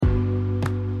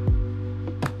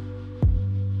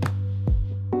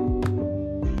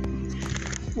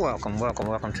Welcome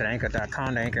to the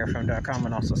Anchor.com, the AnchorFM.com,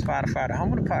 and also Spotify, the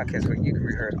home of the podcast where you can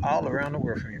be heard all around the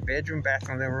world from your bedroom,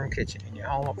 bathroom, living room, kitchen, in your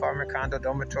home, apartment, condo,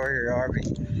 dormitory, or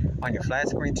RV, on your flat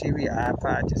screen TV, your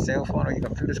iPod, your cell phone, or your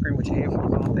computer screen with your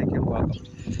headphones on. Thank you. Welcome.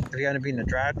 If you're going to be in the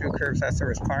drive-through, curbside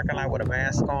service parking lot with a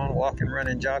mask on, walking,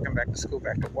 running, jogging, back to school,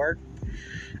 back to work,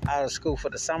 out of school for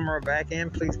the summer or back in,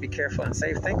 please be careful and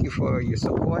safe. Thank you for your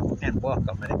support and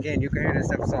welcome. And again, you can hear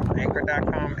this episode on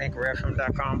Anchor.com,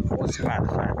 AnchorFM.com, or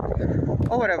Spotify,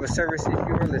 or whatever services you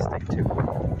are listening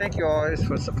to. Thank you always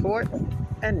for support.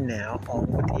 And now on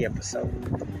with the episode.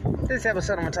 This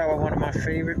episode, I'm going to talk about one of my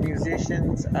favorite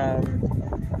musicians.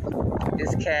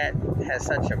 This cat has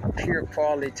such a pure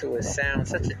quality to his sound,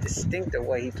 such a distinctive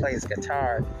way he plays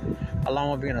guitar,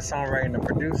 along with being a songwriter and a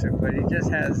producer. But he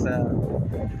just has,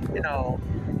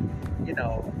 you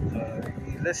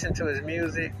listen to his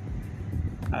music,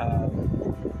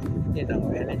 and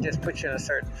it just puts you in a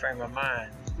certain frame of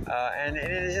mind. And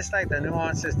it's just like the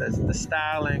nuances, the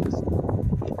stylings.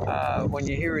 When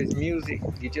you hear his music,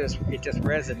 it just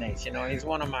resonates. He's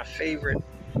one of my favorite.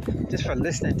 Just for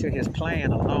listening to his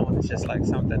playing alone, it's just like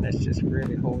something that just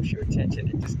really holds your attention.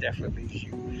 It just definitely leaves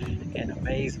you in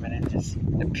amazement, and just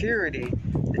the purity,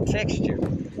 the texture,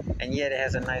 and yet it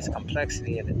has a nice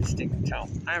complexity and a distinctive tone.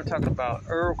 I am talking about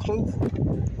Earl,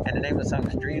 and the name of the song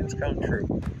is Dreams Come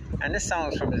True. And this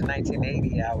song is from his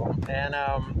 1980 album, and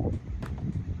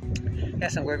he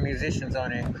has some great musicians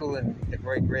on it, including the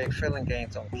great Greg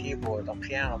Gaines on keyboard, on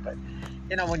piano. But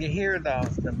when you hear the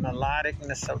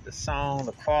melodicness of the song,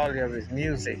 the quality of his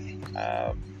music,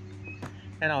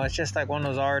 it's just like one of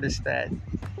those artists that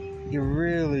you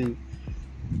really,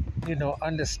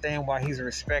 understand why he's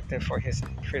respected for his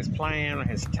playing,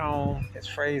 his tone, his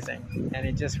phrasing, and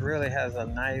it just really has a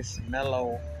nice,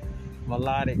 mellow,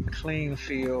 melodic, clean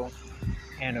feel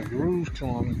and a groove to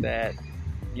him that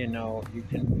you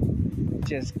can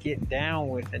just get down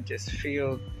with and just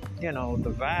feel, the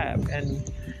vibe. And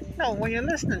when you're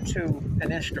listening to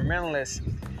an instrumentalist,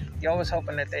 you're always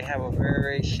hoping that they have a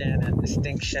variation and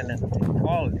distinction and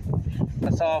quality.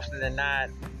 But so often than not,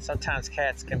 sometimes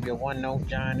cats can be a one-note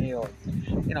Johnny or,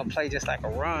 play just like a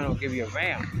run or give you a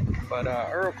vamp. But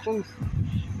Earl Klugh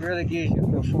really gives you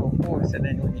the full voice. And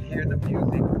then when you hear the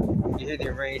music, you hear the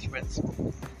arrangements,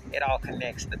 it all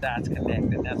connects, the dots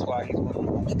connect. And that's why he's one of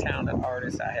the most talented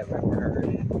artists I have ever heard.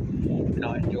 And,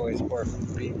 enjoy his work,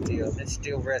 big deal. It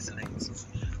still resonates.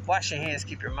 Wash your hands,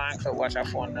 keep your mind clear, watch out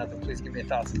for one another. Please give me your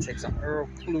thoughts and takes on Earl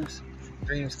Klugh's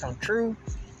Dreams Come True,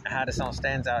 and how the song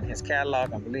stands out in his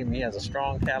catalog. And believe me, he has a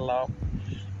strong catalog.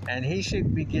 And he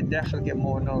should definitely get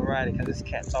more notoriety, because this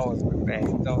cat's always been bad.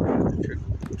 He's always been the truth.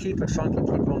 Keep it funky,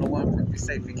 keep it on the one. Please be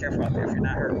safe, be careful out there. If you're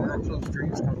not heard Earl Klugh's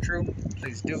Dreams Come True,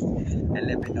 please do. And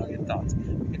let me know your thoughts.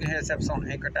 You can hear this episode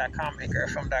on Anchor.com,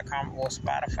 AnchorFM.com, or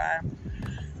Spotify.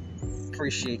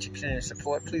 Appreciate your continued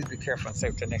support. Please be careful and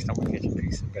safe till next time we catch you.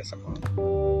 Peace and best of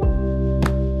luck.